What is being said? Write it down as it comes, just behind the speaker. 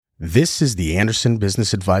This is the Anderson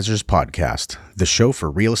Business Advisors Podcast, the show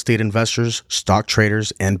for real estate investors, stock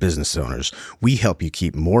traders, and business owners. We help you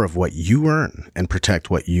keep more of what you earn and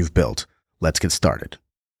protect what you've built. Let's get started.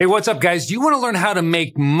 Hey, what's up, guys? Do you want to learn how to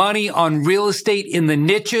make money on real estate in the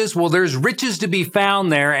niches? Well, there's riches to be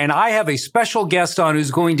found there, and I have a special guest on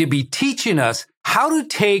who's going to be teaching us how to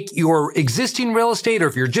take your existing real estate, or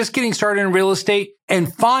if you're just getting started in real estate,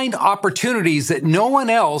 and find opportunities that no one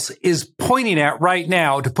else is pointing at right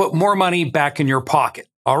now to put more money back in your pocket.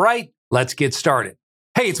 All right, let's get started.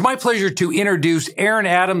 Hey, it's my pleasure to introduce Aaron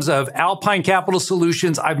Adams of Alpine Capital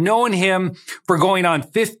Solutions. I've known him for going on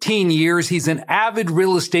 15 years. He's an avid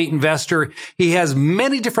real estate investor. He has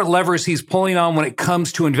many different levers he's pulling on when it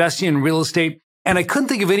comes to investing in real estate. And I couldn't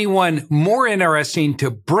think of anyone more interesting to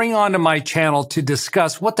bring onto my channel to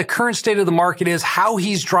discuss what the current state of the market is, how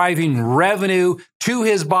he's driving revenue to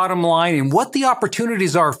his bottom line, and what the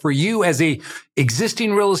opportunities are for you as a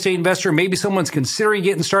existing real estate investor. Maybe someone's considering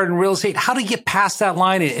getting started in real estate, how to get past that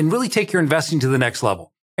line and really take your investing to the next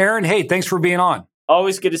level. Aaron, hey, thanks for being on.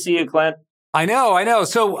 Always good to see you, Clint. I know.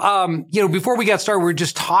 So, before we got started, we were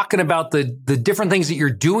just talking about the different things that you're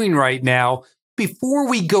doing right now. Before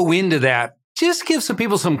we go into that, just give some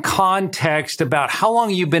people some context about how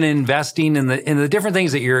long you've been investing in the different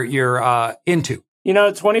things that you're into.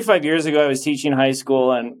 25 years ago, I was teaching high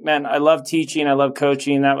school, and man, I love teaching. I love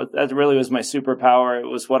coaching. That really was my superpower. It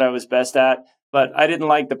was what I was best at. But I didn't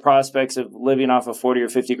like the prospects of living off of 40 or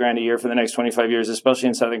 50 grand a year for the next 25 years, especially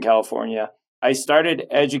in Southern California. I started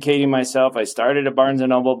educating myself. I started at Barnes &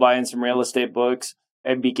 Noble buying some real estate books.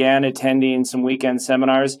 I began attending some weekend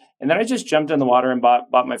seminars, and then I just jumped in the water and bought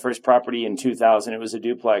my first property in 2000. It was a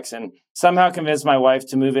duplex, and somehow convinced my wife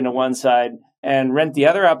to move into one side and rent the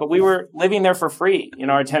other out. But we were living there for free.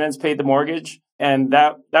 Our tenants paid the mortgage, and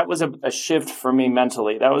that was a shift for me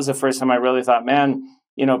mentally. That was the first time I really thought, man,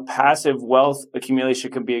 passive wealth accumulation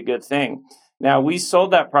could be a good thing. Now, we sold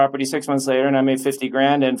that property 6 months later, and I made 50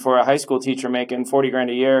 grand. And for a high school teacher making 40 grand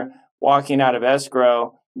a year, walking out of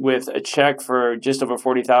escrow with a check for just over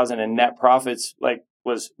 40,000 in net profits,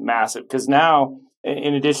 was massive. Because now,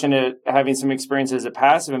 in addition to having some experience as a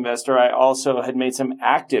passive investor, I also had made some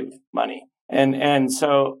active money. And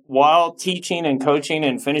so while teaching and coaching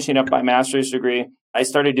and finishing up my master's degree, I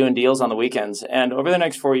started doing deals on the weekends. And over the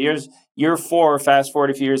next 4 years, year 4, fast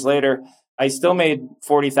forward a few years later, I still made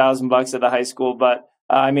 $40,000 at the high school, but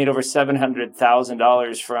I made over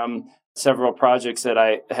 $700,000 from several projects that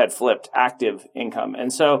I had flipped, active income.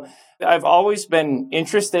 And so I've always been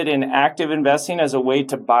interested in active investing as a way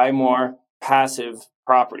to buy more passive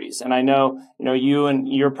properties. And I know, you and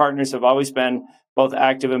your partners have always been both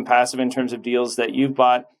active and passive in terms of deals that you've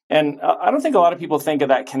bought. And I don't think a lot of people think of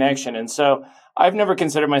that connection. And so I've never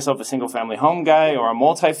considered myself a single family home guy or a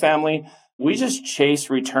multifamily. We just chase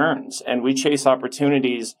returns and we chase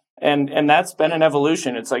opportunities. And that's been an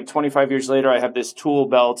evolution. It's like 25 years later, I have this tool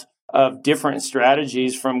belt of different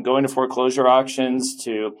strategies, from going to foreclosure auctions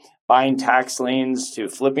to buying tax liens to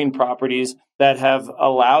flipping properties, that have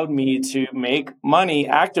allowed me to make money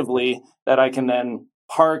actively that I can then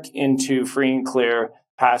park into free and clear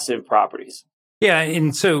passive properties. Yeah.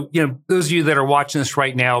 And so, those of you that are watching this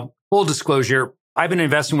right now, full disclosure, I've been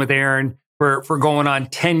investing with Aaron for going on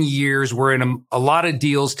 10 years. We're in a lot of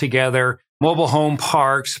deals together. Mobile home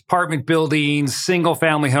parks, apartment buildings, single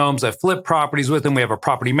family homes. I flip properties with him. We have a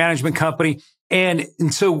property management company. And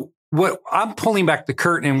so what I'm pulling back the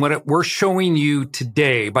curtain, and what we're showing you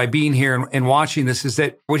today by being here and watching this, is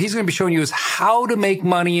that what he's going to be showing you is how to make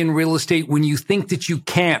money in real estate when you think that you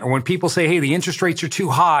can't, or when people say, hey, the interest rates are too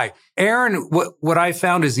high. Aaron, what I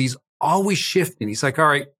found is he's always shifting. He's like, all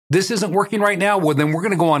right, this isn't working right now. Well, then we're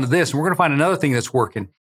going to go on to this, and we're going to find another thing that's working.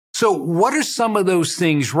 So what are some of those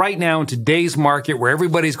things right now in today's market where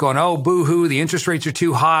everybody's going, oh, boo-hoo, the interest rates are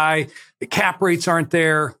too high, the cap rates aren't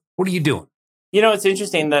there? What are you doing? It's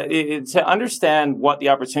interesting that to understand what the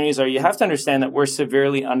opportunities are, you have to understand that we're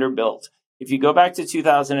severely underbuilt. If you go back to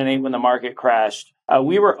 2008 when the market crashed,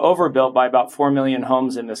 we were overbuilt by about 4 million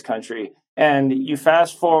homes in this country. And you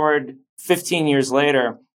fast forward 15 years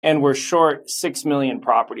later, and we're short 6 million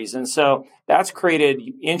properties. And so that's created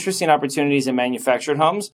interesting opportunities in manufactured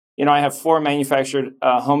homes. I have 4 manufactured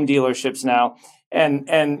home dealerships now. And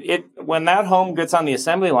when that home gets on the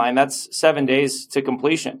assembly line, that's 7 days to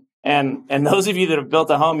completion. And those of you that have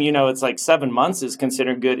built a home, it's like 7 months is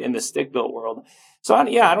considered good in the stick-built world. So,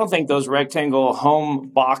 I don't think those rectangle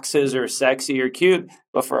home boxes are sexy or cute,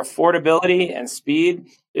 but for affordability and speed,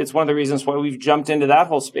 it's one of the reasons why we've jumped into that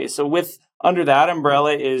whole space. So under that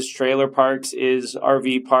umbrella is trailer parks, is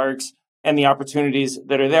RV parks, and the opportunities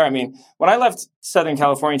that are there. I mean, when I left Southern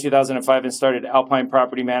California in 2005 and started Alpine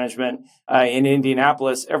Property Management in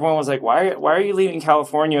Indianapolis, everyone was like, why are you leaving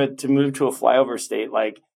California to move to a flyover state?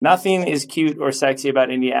 Like, nothing is cute or sexy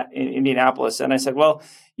about Indianapolis. And I said, well,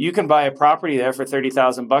 you can buy a property there for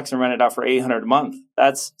 $30,000 and rent it out for $800 a month.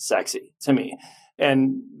 That's sexy to me.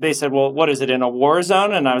 And they said, well, what is it, in a war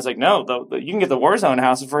zone? And I was like, no, you can get the war zone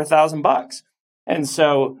houses for $1,000. And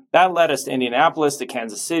so that led us to Indianapolis, to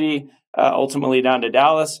Kansas City, ultimately down to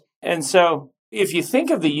Dallas. And so if you think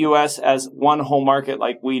of the U.S. as one whole market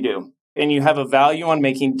like we do, and you have a value on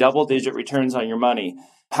making double-digit returns on your money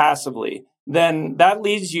passively, then that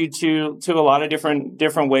leads you to a lot of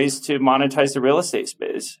different ways to monetize the real estate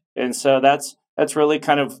space. And so that's really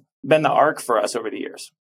kind of been the arc for us over the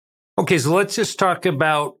years. Okay, so let's just talk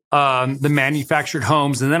about the manufactured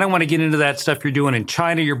homes. And then I want to get into that stuff you're doing in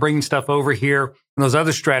China. You're bringing stuff over here and those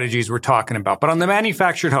other strategies we're talking about. But on the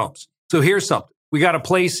manufactured homes, so here's something. We got a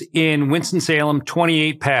place in Winston-Salem,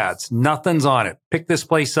 28 pads. Nothing's on it. Pick this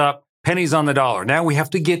place up, pennies on the dollar. Now we have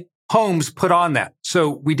to get homes put on that.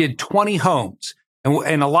 So we did 20 homes,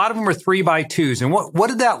 and a lot of them were 3x2s. And what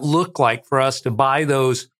did that look like for us to buy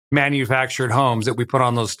those manufactured homes that we put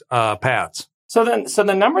on those pads? So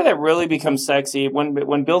the number that really becomes sexy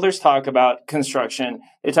when builders talk about construction,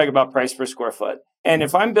 they talk about price per square foot. And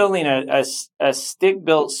if I'm building a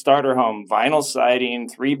stick-built starter home, vinyl siding,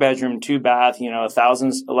 3-bedroom, 2-bath,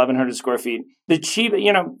 1,100 square feet, the cheap,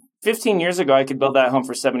 15 years ago, I could build that home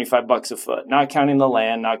for $75 a foot, not counting the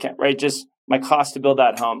land, right? Just my cost to build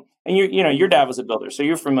that home. And your dad was a builder, so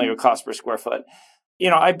you're familiar with cost per square foot.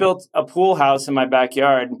 I built a pool house in my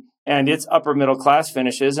backyard, and it's upper middle class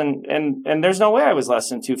finishes, and there's no way I was less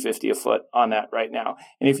than $250 a foot on that right now.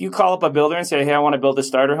 And if you call up a builder and say, hey, I want to build a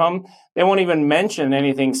starter home, they won't even mention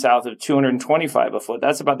anything south of $225 a foot.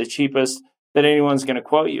 That's about the cheapest that anyone's going to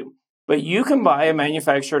quote you. But you can buy a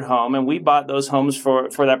manufactured home, and we bought those homes for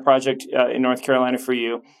that project in North Carolina for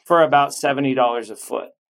you for about $70 a foot.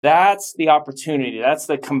 That's the opportunity. That's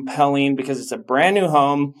the compelling, because it's a brand new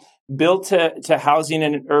home built to housing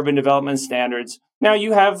and urban development standards. Now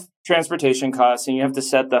you have transportation costs, and you have to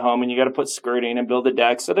set the home, and you got to put skirting and build a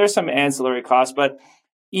deck. So there's some ancillary costs, but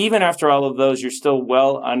even after all of those, you're still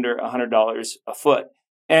well under $100 a foot.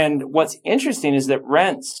 And what's interesting is that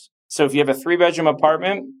rents. So if you have a 3-bedroom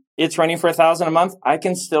apartment, it's renting for $1,000 a month. I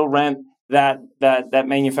can still rent that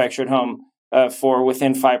manufactured home for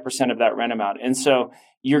within 5% of that rent amount. And so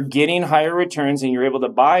you're getting higher returns, and you're able to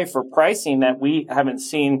buy for pricing that we haven't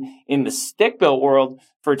seen in the stick-built world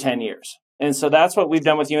for 10 years. And so that's what we've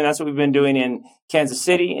done with you, and that's what we've been doing in Kansas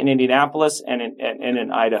City, in Indianapolis, and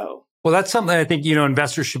in Idaho. Well, that's something I think,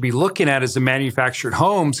 investors should be looking at as the manufactured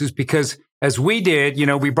homes, is because as we did,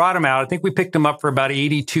 we brought them out. I think we picked them up for about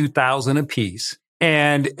 $82,000 a piece.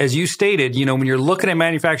 And as you stated, when you're looking at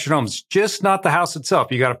manufactured homes, just not the house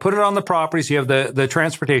itself. You got to put it on the property. So you have the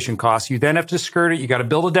transportation costs. You then have to skirt it. You got to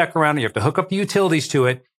build a deck around it. You have to hook up the utilities to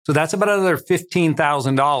it. So that's about another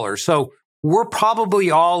 $15,000. So we're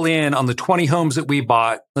probably all in on the 20 homes that we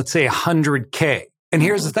bought, let's say $100K. And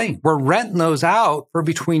here's the thing. We're renting those out for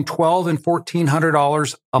between $1,200 and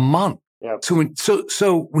 $1,400 a month. Yep.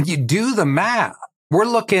 So when you do the math, we're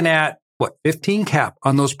looking at 15 cap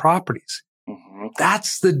on those properties. Mm-hmm.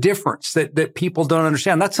 That's the difference that people don't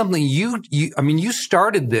understand. That's something you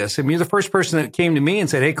started this. I mean, you're the first person that came to me and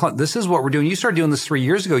said, hey, Clint, this is what we're doing. You started doing this 3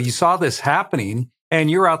 years ago. You saw this happening, and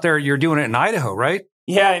you're out there, you're doing it in Idaho, right?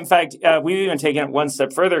 Yeah, in fact, we've even taken it one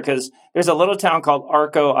step further, because there's a little town called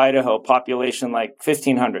Arco, Idaho, population like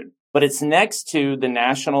 1,500, but it's next to the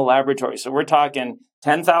National Laboratory. So we're talking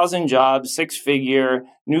 10,000 jobs, 6-figure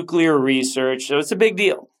nuclear research. So it's a big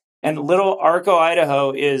deal. And little Arco,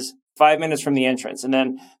 Idaho is 5 minutes from the entrance. And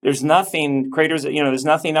then there's nothing, there's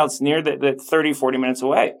nothing else near that 30, 40 minutes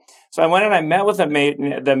away. So I went and I met with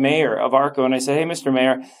the mayor of Arco, and I said, hey, Mr.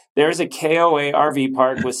 Mayor, there's a KOA RV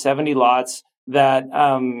park with 70 lots that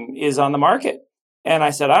is on the market. And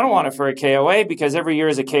I said, I don't want it for a KOA, because every year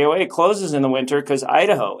as a KOA, it closes in the winter because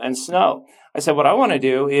Idaho and snow. I said, what I want to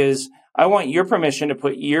do is I want your permission to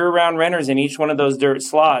put year-round renters in each one of those dirt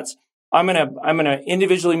slots. I'm gonna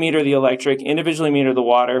individually meter the electric, individually meter the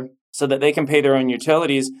water, so that they can pay their own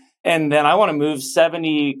utilities. And then I want to move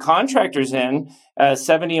 70 contractors in,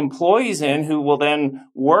 70 employees in, who will then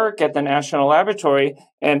work at the National Laboratory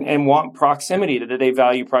and want proximity, that they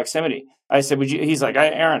value proximity. I said, would you? He's like,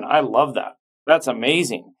 Aaron, I love that. That's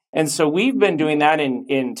amazing. And so we've been doing that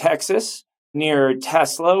in Texas, near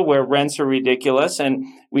Tesla, where rents are ridiculous. And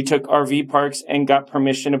we took RV parks and got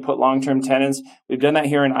permission to put long-term tenants. We've done that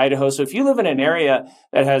here in Idaho. So if you live in an area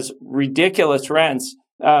that has ridiculous rents,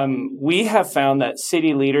 we have found that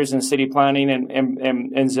city leaders and city planning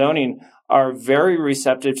and zoning are very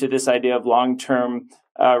receptive to this idea of long-term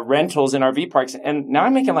rentals in RV parks. And now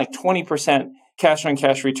I'm making like 20% cash on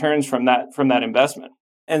cash returns from that investment.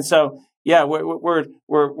 And so, yeah,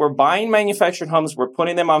 we're buying manufactured homes, we're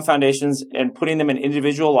putting them on foundations and putting them in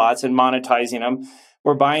individual lots and monetizing them.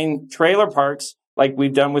 We're buying trailer parks like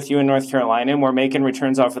we've done with you in North Carolina, and we're making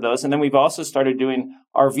returns off of those. And then we've also started doing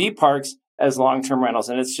RV parks as long-term rentals,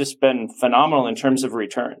 and it's just been phenomenal in terms of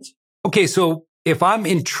returns. Okay, so if I'm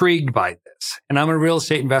intrigued by this and I'm a real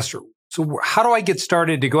estate investor, so how do I get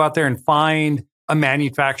started to go out there and find a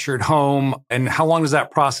manufactured home, and how long does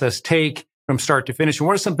that process take from start to finish? And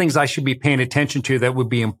what are some things I should be paying attention to that would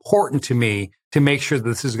be important to me to make sure that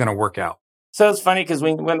this is going to work out? So it's funny because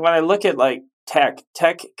when I look at like tech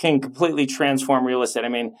can completely transform real estate. I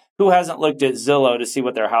mean, who hasn't looked at Zillow to see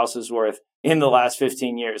what their house is worth in the last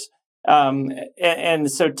 15 years? And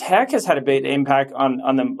so tech has had a big impact on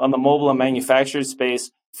the mobile and manufactured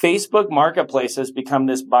space. Facebook Marketplace has become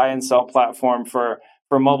this buy and sell platform for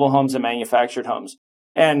mobile homes and manufactured homes.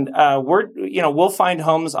 And we'll find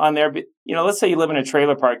homes on there. But, let's say you live in a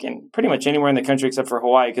trailer park in pretty much anywhere in the country except for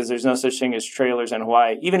Hawaii, because there's no such thing as trailers in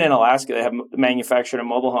Hawaii. Even in Alaska, they have manufactured and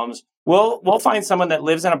mobile homes. We'll find someone that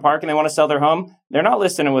lives in a park and they want to sell their home. They're not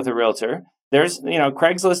listing it with a realtor. There's,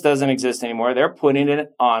 Craigslist doesn't exist anymore. They're putting it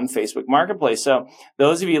on Facebook Marketplace. So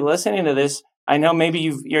those of you listening to this, I know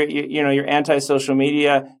maybe you're anti-social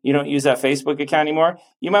media. You don't use that Facebook account anymore.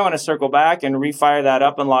 You might want to circle back and refire that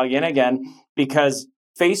up and log in again, because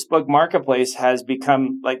Facebook Marketplace has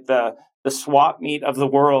become like the swap meet of the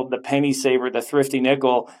world, the penny saver, the thrifty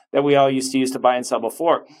nickel that we all used to use to buy and sell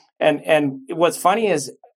before. And what's funny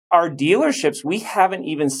is our dealerships, we haven't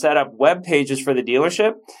even set up web pages for the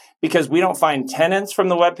dealership because we don't find tenants from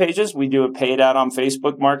the web pages. We do a paid ad on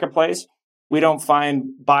Facebook Marketplace. We don't find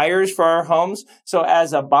buyers for our homes. So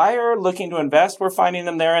as a buyer looking to invest, we're finding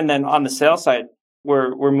them there. And then on the sales side,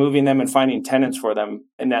 we're moving them and finding tenants for them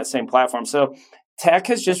in that same platform. So tech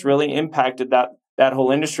has just really impacted that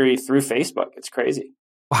whole industry through Facebook. It's crazy.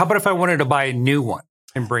 Well, how about if I wanted to buy a new one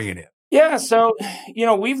and bring it in? Yeah. So,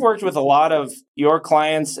 we've worked with a lot of your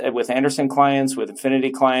clients, with Anderson clients, with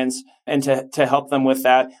Infinity clients, and to help them with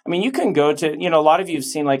that. I mean, you can go to, a lot of you have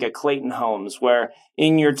seen like a Clayton Homes, where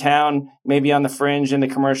in your town, maybe on the fringe in the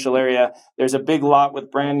commercial area, there's a big lot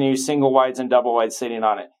with brand new single wides and double wides sitting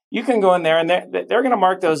on it. You can go in there and they're going to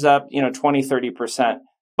mark those up, 20, 30%.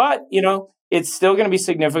 But, it's still going to be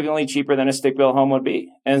significantly cheaper than a stick-built home would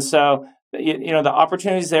be. And so, the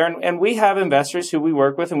opportunities there. And we have investors who we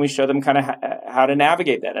work with, and we show them kind of how to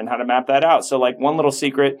navigate that and how to map that out. So like one little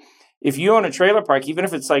secret, if you own a trailer park, even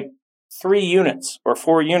if it's like 3 units or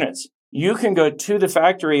 4 units, you can go to the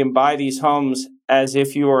factory and buy these homes as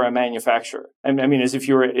if you were a manufacturer. I mean, as if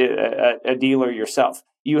you were a dealer yourself.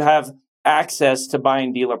 You have access to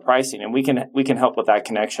buying dealer pricing, and we can help with that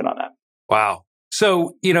connection on that. Wow.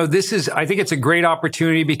 So, I think it's a great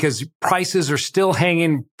opportunity because prices are still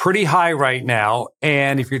hanging pretty high right now.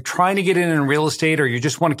 And if you're trying to get in real estate, or you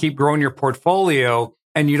just want to keep growing your portfolio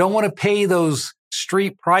and you don't want to pay those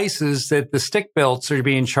street prices that the stick builts are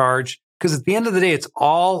being charged, because at the end of the day, it's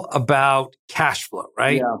all about cash flow,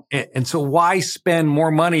 right? Yeah. And so why spend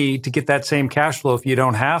more money to get that same cash flow if you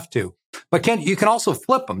don't have to? But you can also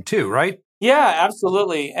flip them too, right? Yeah,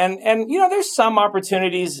 absolutely. And there's some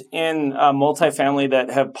opportunities in multifamily that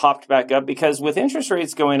have popped back up, because with interest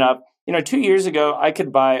rates going up, 2 years ago, I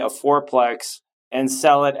could buy a fourplex and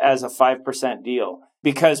sell it as a 5% deal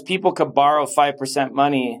because people could borrow 5%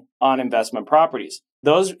 money on investment properties.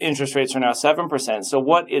 Those interest rates are now 7%. So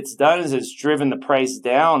what it's done is it's driven the price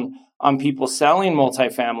down on people selling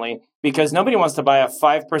multifamily, because nobody wants to buy a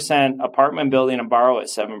 5% apartment building and borrow at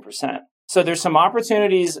 7%. So there's some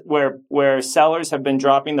opportunities where sellers have been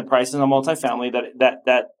dropping the prices on multifamily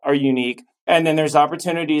that are unique. And then there's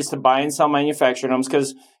opportunities to buy and sell manufactured homes,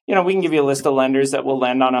 because, we can give you a list of lenders that will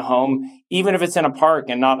lend on a home, even if it's in a park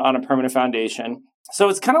and not on a permanent foundation. So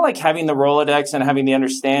it's kind of like having the Rolodex and having the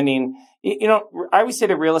understanding. I always say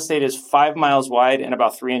that real estate is 5 miles wide and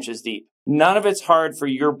about 3 inches deep. None of it's hard for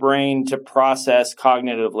your brain to process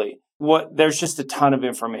cognitively. There's just a ton of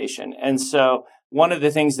information. And so one of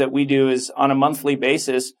the things that we do is on a monthly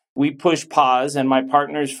basis, we push pause, and my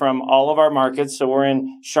partners from all of our markets, so we're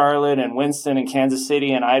in Charlotte and Winston and Kansas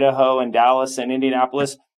City and Idaho and Dallas and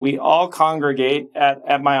Indianapolis, we all congregate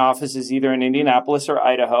at my offices either in Indianapolis or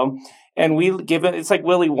Idaho. And it's like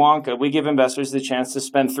Willy Wonka. We give investors the chance to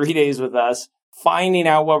spend 3 days with us, finding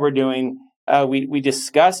out what we're doing. We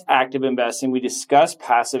discuss active investing. We discuss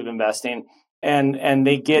passive investing. and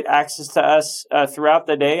they get access to us throughout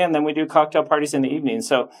the day, and then we do cocktail parties in the evening.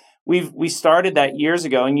 So we started that years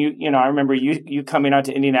ago, and I remember you coming out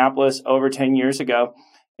to Indianapolis over 10 years ago,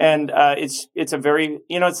 and it's a very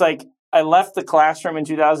it's like I left the classroom in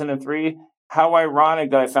 2003. How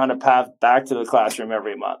ironic that I found a path back to the classroom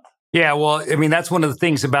every month. Yeah, well, I mean, that's one of the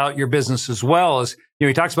things about your business as well is,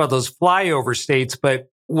 he talks about those flyover states, but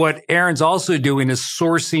what Aaron's also doing is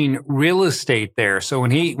sourcing real estate there. So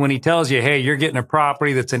when he tells you, hey, you're getting a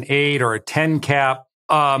property that's an 8 or a 10 cap,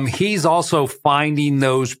 he's also finding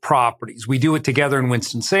those properties. We do it together in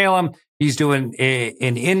Winston-Salem. He's doing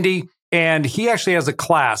in Indy. And he actually has a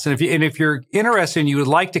class. And if you're interested and you would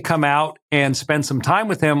like to come out and spend some time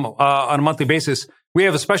with him on a monthly basis, we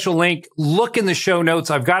have a special link. Look in the show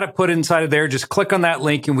notes. I've got it put inside of there. Just click on that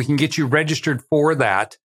link and we can get you registered for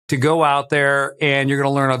that to go out there. And you're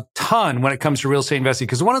going to learn a ton when it comes to real estate investing.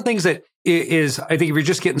 Because one of the things that is, I think if you're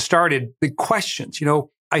just getting started, the questions,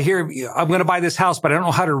 I hear I'm going to buy this house, but I don't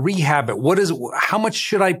know how to rehab it. How much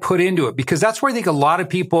should I put into it? Because that's where I think a lot of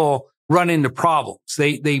people run into problems.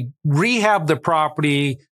 They rehab the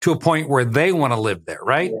property to a point where they want to live there,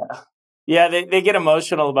 right? Yeah, they get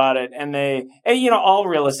emotional about it, and all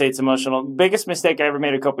real estate's emotional. Biggest mistake I ever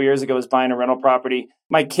made a couple years ago was buying a rental property.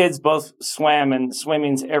 My kids both swam, and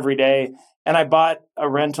swimming's every day, and I bought a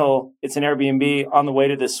rental. It's an Airbnb on the way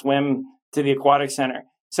to the aquatic center.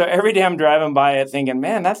 So every day I'm driving by it thinking,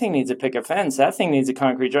 man, that thing needs a picket fence. That thing needs a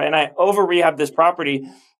concrete drive. And I over-rehabbed this property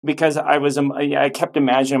because I kept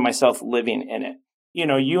imagining myself living in it.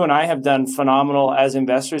 You and I have done phenomenal as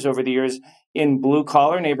investors over the years in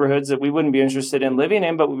blue-collar neighborhoods that we wouldn't be interested in living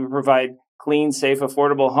in, but we provide clean, safe,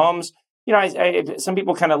 affordable homes. Some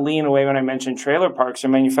people kind of lean away when I mention trailer parks or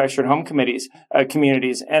manufactured home communities.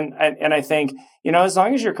 And I think, as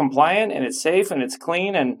long as you're compliant and it's safe and it's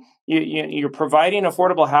clean and you're providing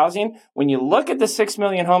affordable housing, when you look at the 6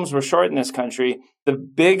 million homes we're short in this country, the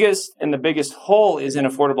biggest hole is in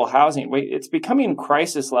affordable housing. It's becoming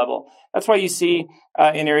crisis level. That's why you see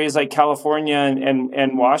in areas like California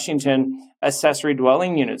and Washington, accessory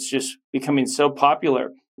dwelling units just becoming so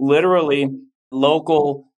popular. Literally,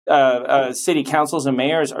 local city councils and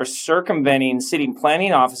mayors are circumventing city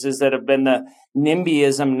planning offices that have been the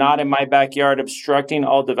NIMBYism, not in my backyard, obstructing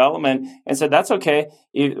all development, and said, that's okay.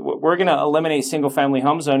 We're going to eliminate single family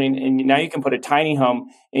home zoning, and now you can put a tiny home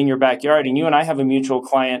in your backyard. And you and I have a mutual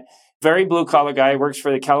client, very blue collar guy, works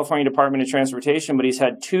for the California Department of Transportation, but he's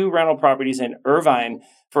had 2 rental properties in Irvine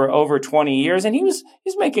for over 20 years. And he's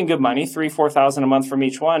making good money, $3,000-4,000 a month from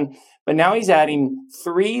each one. But now he's adding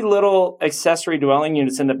 3 little accessory dwelling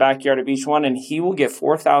units in the backyard of each one, and he will get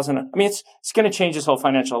 $4,000. I mean, it's going to change his whole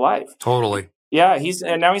financial life. Totally. Yeah,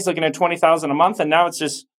 now he's looking at $20,000 a month, and now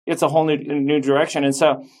it's a whole new direction. And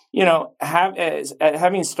so,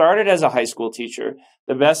 having started as a high school teacher,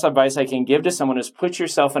 the best advice I can give to someone is put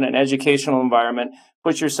yourself in an educational environment,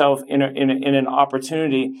 put yourself in an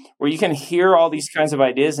opportunity where you can hear all these kinds of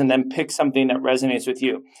ideas and then pick something that resonates with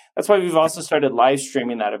you. That's why we've also started live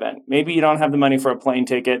streaming that event. Maybe you don't have the money for a plane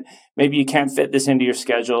ticket. Maybe you can't fit this into your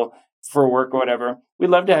schedule for work or whatever. We'd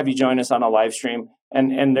love to have you join us on a live stream,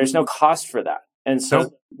 and there's no cost for that. And so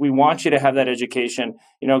we want you to have that education.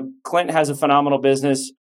 Clint has a phenomenal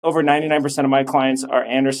business. Over 99% of my clients are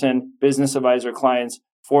Anderson business advisor clients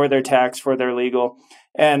for their tax, for their legal.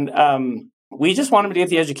 And we just want them to get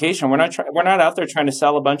the education. We're not out there trying to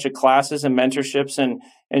sell a bunch of classes and mentorships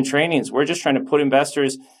and trainings. We're just trying to put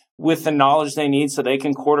investors with the knowledge they need so they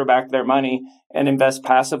can quarterback their money and invest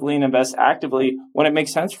passively and invest actively when it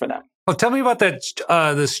makes sense for them. Oh, tell me about that,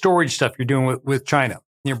 the storage stuff you're doing with China.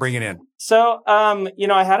 You're bringing in. So,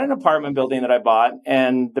 I had an apartment building that I bought,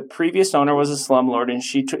 and the previous owner was a slumlord, and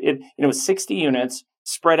she took it. It was 60 units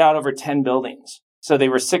spread out over 10 buildings. So they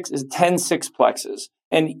were 10 sixplexes,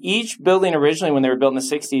 and each building originally, when they were built in the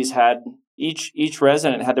 60s, had each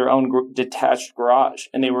resident had their own detached garage,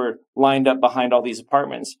 and they were lined up behind all these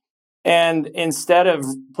apartments. And instead of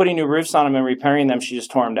putting new roofs on them and repairing them, she just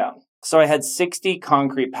tore them down. So I had 60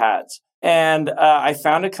 concrete pads. And I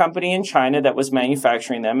found a company in China that was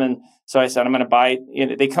manufacturing them. And so I said, I'm going to buy,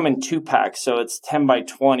 they come in 2 packs. So it's 10 by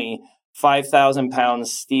 20, 5,000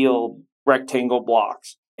 pounds steel rectangle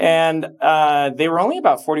blocks. And they were only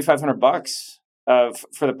about $4,500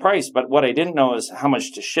 for the price. But what I didn't know is how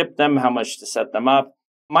much to ship them, how much to set them up.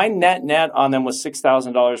 My net on them was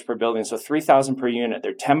 $6,000 per building. So $3,000 per unit.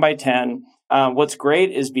 They're 10 by 10. What's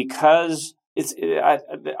great is because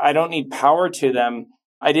I don't need power to them.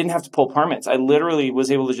 I didn't have to pull permits. I literally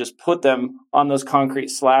was able to just put them on those concrete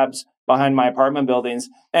slabs behind my apartment buildings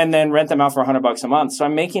and then rent them out for $100 a month. So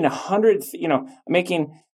I'm making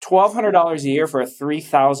making $1,200 a year for a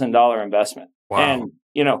 $3,000 investment. Wow. And,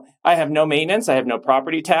 I have no maintenance. I have no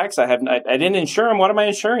property tax. I didn't insure them. What am I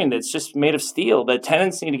insuring? That's just made of steel. The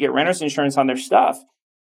tenants need to get renter's insurance on their stuff.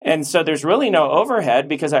 And so there's really no overhead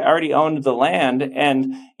because I already owned the land.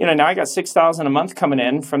 And, now I got $6,000 a month coming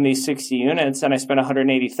in from these 60 units and I spent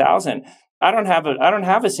 $180,000. I don't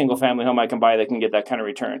have a single family home I can buy that can get that kind of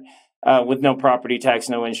return with no property tax,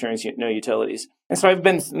 no insurance, no utilities. And so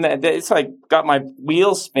it's like got my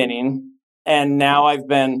wheels spinning. And now I've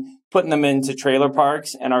been putting them into trailer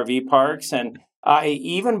parks and RV parks. And I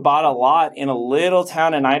even bought a lot in a little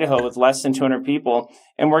town in Idaho with less than 200 people.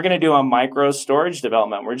 And we're going to do a micro storage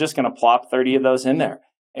development. We're just going to plop 30 of those in there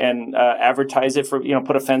and advertise it for,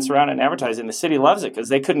 put a fence around it and advertise it. And the city loves it because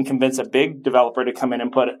they couldn't convince a big developer to come in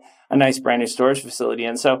and put a nice brand new storage facility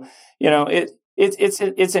in. So,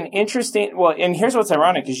 it's an interesting, and here's what's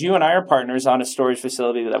ironic because you and I are partners on a storage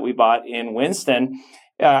facility that we bought in Winston.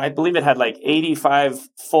 I believe it had like 85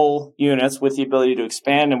 full units with the ability to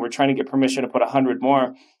expand, and we're trying to get permission to put 100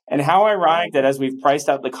 more. And how ironic that as we've priced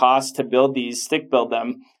out the cost to build these, stick build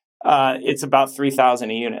them, it's about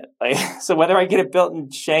 $3,000 a unit. So whether I get it built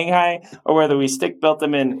in Shanghai or whether we stick built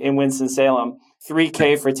them in Winston-Salem,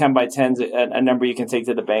 $3,000 for 10 by 10 is a number you can take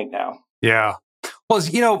to the bank now. Yeah.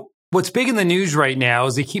 Well, what's big in the news right now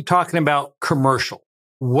is they keep talking about commercial.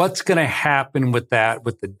 What's going to happen with that,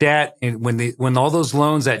 with the debt, and when all those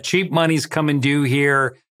loans, that cheap money's coming due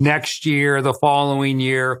here next year, the following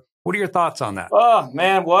year? What are your thoughts on that? Oh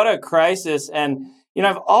man, what a crisis! And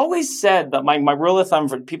I've always said that my rule of thumb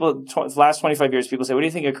for people, the last 25 years, people say, "What do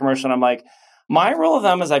you think of commercial?" And I'm like, my rule of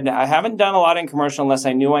thumb is I haven't done a lot in commercial unless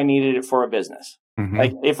I knew I needed it for a business. Mm-hmm.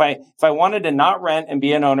 Like if I wanted to not rent and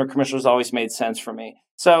be an owner, commercial has always made sense for me.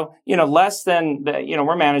 So less than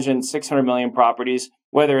we're managing 600 million properties.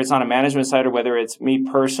 Whether it's on a management side or whether it's me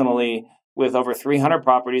personally with over 300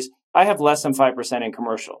 properties, I have less than 5% in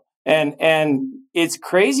commercial. And it's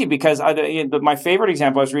crazy because my favorite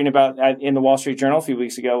example I was reading about in the Wall Street Journal a few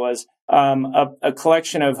weeks ago was a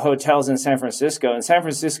collection of hotels in San Francisco. And San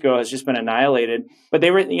Francisco has just been annihilated. But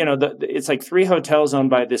they were, it's like 3 hotels owned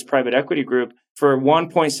by this private equity group for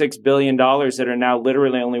 $1.6 billion that are now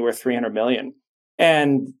literally only worth $300 million.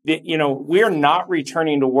 And, we are not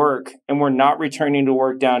returning to work, and we're not returning to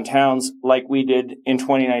work downtowns like we did in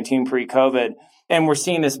 2019 pre-COVID. And we're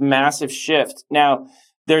seeing this massive shift. Now,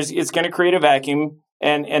 it's going to create a vacuum,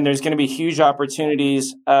 and there's going to be huge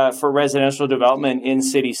opportunities for residential development in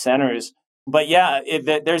city centers. But yeah,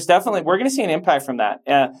 there's definitely, we're going to see an impact from that.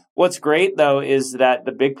 What's great though is that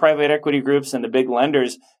the big private equity groups and the big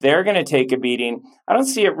lenders, they're going to take a beating. I don't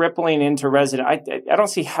see it rippling into I don't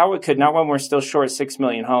see how it could, not when we're still short 6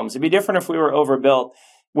 million homes. It'd be different if we were overbuilt,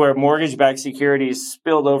 where mortgage-backed securities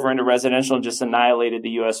spilled over into residential and just annihilated the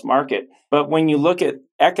U.S. market. But when you look at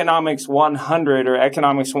Economics 100 or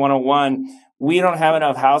Economics 101, we don't have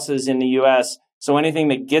enough houses in the U.S. So anything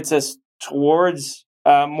that gets us towards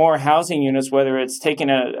more housing units, whether it's taking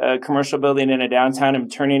a commercial building in a downtown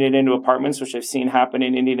and turning it into apartments, which I've seen happen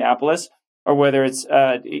in Indianapolis, or whether it's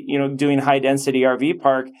doing high density RV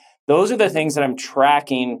park, those are the things that I'm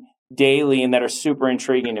tracking daily and that are super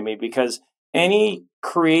intriguing to me because any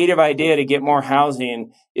creative idea to get more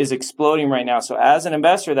housing is exploding right now. So as an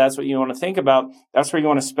investor, that's what you want to think about. That's where you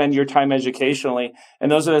want to spend your time educationally.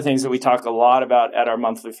 And those are the things that we talk a lot about at our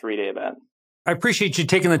monthly 3-day event. I appreciate you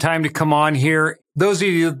taking the time to come on here. Those of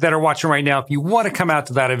you that are watching right now, if you want to come out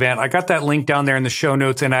to that event, I got that link down there in the show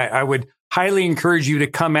notes, and I would highly encourage you to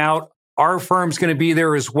come out. Our firm's going to be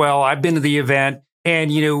there as well. I've been to the event,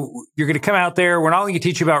 and you're going to come out there. We're not only going to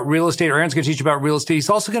teach you about real estate, Aaron's going to teach you about real estate.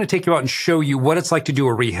 He's also going to take you out and show you what it's like to do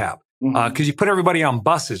a rehab. Because you put everybody on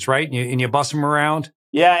buses, right? And you bus them around.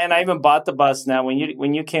 Yeah, and I even bought the bus now.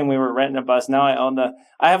 When you came, we were renting a bus. Now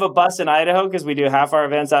I have a bus in Idaho because we do half our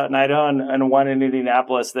events out in Idaho and one in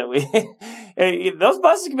Indianapolis that we those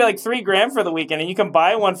buses can be like $3,000 for the weekend, and you can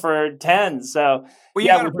buy one for 10. So you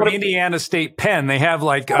got to put Indiana State Pen. They have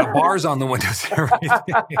like bars on the windows.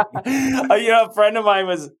 A friend of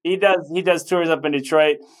mine he does tours up in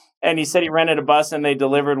Detroit. And he said he rented a bus and they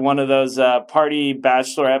delivered one of those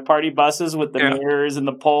bachelorette party buses with the mirrors and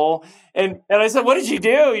the pole. And I said, what did you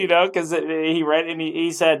do? Because he read and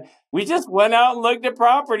he said, we just went out and looked at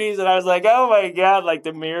properties. And I was like, oh my God, like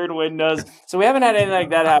the mirrored windows. So we haven't had anything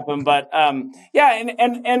like that happen. But and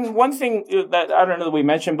one thing that I don't know that we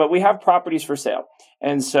mentioned, but we have properties for sale.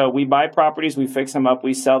 And so we buy properties, we fix them up,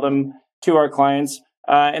 we sell them to our clients.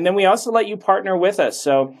 And then we also let you partner with us.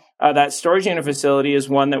 So that storage unit facility is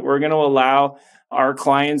one that we're going to allow our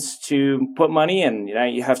clients to put money in.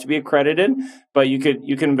 You have to be accredited, but you can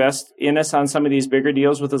invest in us on some of these bigger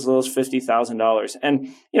deals with as little as $50,000. And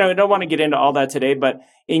I don't want to get into all that today, but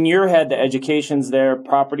in your head, the education's there,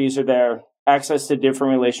 properties are there, access to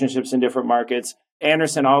different relationships in different markets.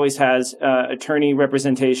 Anderson always has attorney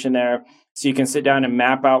representation there, so you can sit down and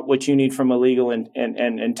map out what you need from a legal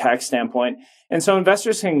and tax standpoint. And so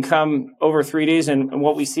investors can come over 3 days, and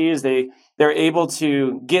what we see is they're able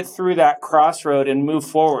to get through that crossroad and move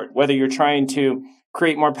forward, whether you're trying to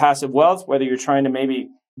create more passive wealth, whether you're trying to maybe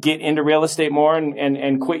get into real estate more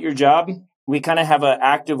and quit your job. We kind of have an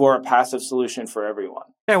active or a passive solution for everyone.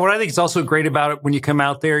 Yeah, what I think is also great about it, when you come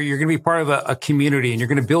out there, you're going to be part of a community and you're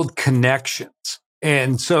going to build connections.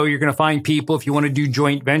 And so you're going to find people, if you want to do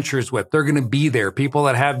joint ventures with, they're going to be there. People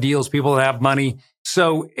that have deals, people that have money.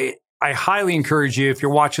 So I highly encourage you, if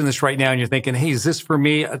you're watching this right now and you're thinking, hey, is this for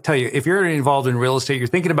me? I'll tell you, if you're involved in real estate, you're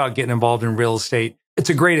thinking about getting involved in real estate,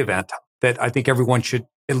 it's a great event that I think everyone should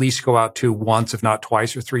at least go out to once, if not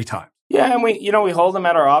twice or 3 times. Yeah, and we hold them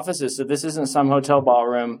at our offices. So this isn't some hotel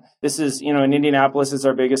ballroom. This is, in Indianapolis, it's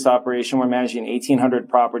our biggest operation. We're managing 1,800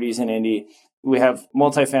 properties in Indy. We have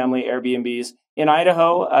multifamily Airbnbs. In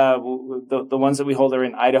Idaho, the ones that we hold are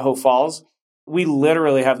in Idaho Falls. We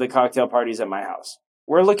literally have the cocktail parties at my house.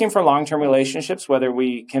 We're looking for long-term relationships, whether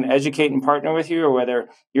we can educate and partner with you or whether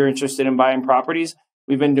you're interested in buying properties.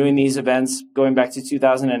 We've been doing these events going back to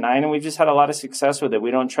 2009, and we've just had a lot of success with it.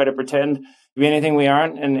 We don't try to pretend to be anything we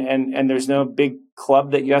aren't, and there's no big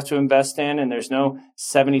club that you have to invest in, and there's no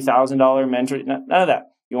 $70,000 mentor. None of that.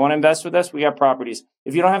 You want to invest with us? We got properties.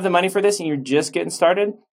 If you don't have the money for this and you're just getting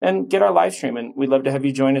started, then get our live stream, and we'd love to have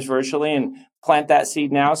you join us virtually and plant that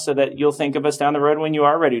seed now so that you'll think of us down the road when you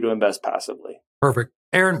are ready to invest passively. Perfect.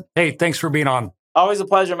 Aaron, hey, thanks for being on. Always a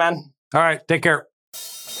pleasure, man. All right, take care.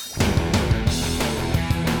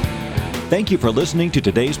 Thank you for listening to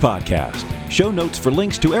today's podcast. Show notes for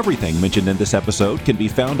links to everything mentioned in this episode can be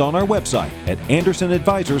found on our website at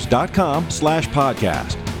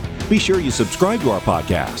andersonadvisors.com/podcast. Be sure you subscribe to our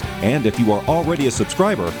podcast. And if you are already a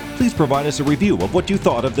subscriber, please provide us a review of what you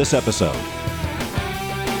thought of this episode.